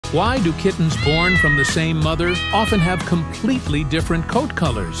Why do kittens born from the same mother often have completely different coat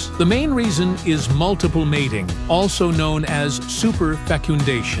colors? The main reason is multiple mating, also known as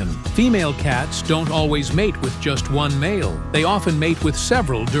superfecundation. Female cats don't always mate with just one male. They often mate with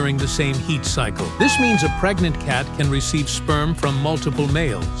several during the same heat cycle. This means a pregnant cat can receive sperm from multiple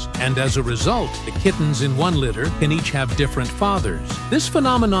males, and as a result, the kittens in one litter can each have different fathers. This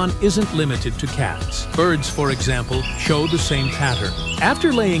phenomenon isn't limited to cats. Birds, for example, show the same pattern.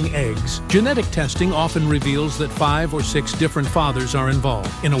 After laying eggs, genetic testing often reveals that 5 or 6 different fathers are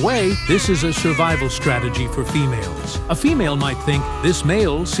involved. In a way, this is a survival strategy for females. A female might think, this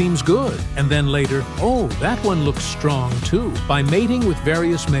male seems good, and then later, oh, that one looks strong too. By mating with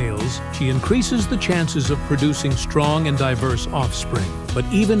various males, she increases the chances of producing strong and diverse offspring. But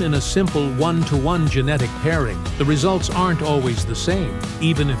even in a simple one-to-one genetic pairing, the results aren't always the same.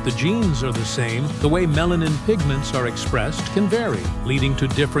 Even if the genes are the same, the way melanin pigments are expressed can vary, leading to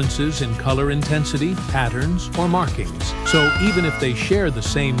differences in color intensity, patterns, or markings. So even if they share the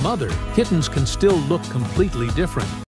same mother, kittens can still look completely different.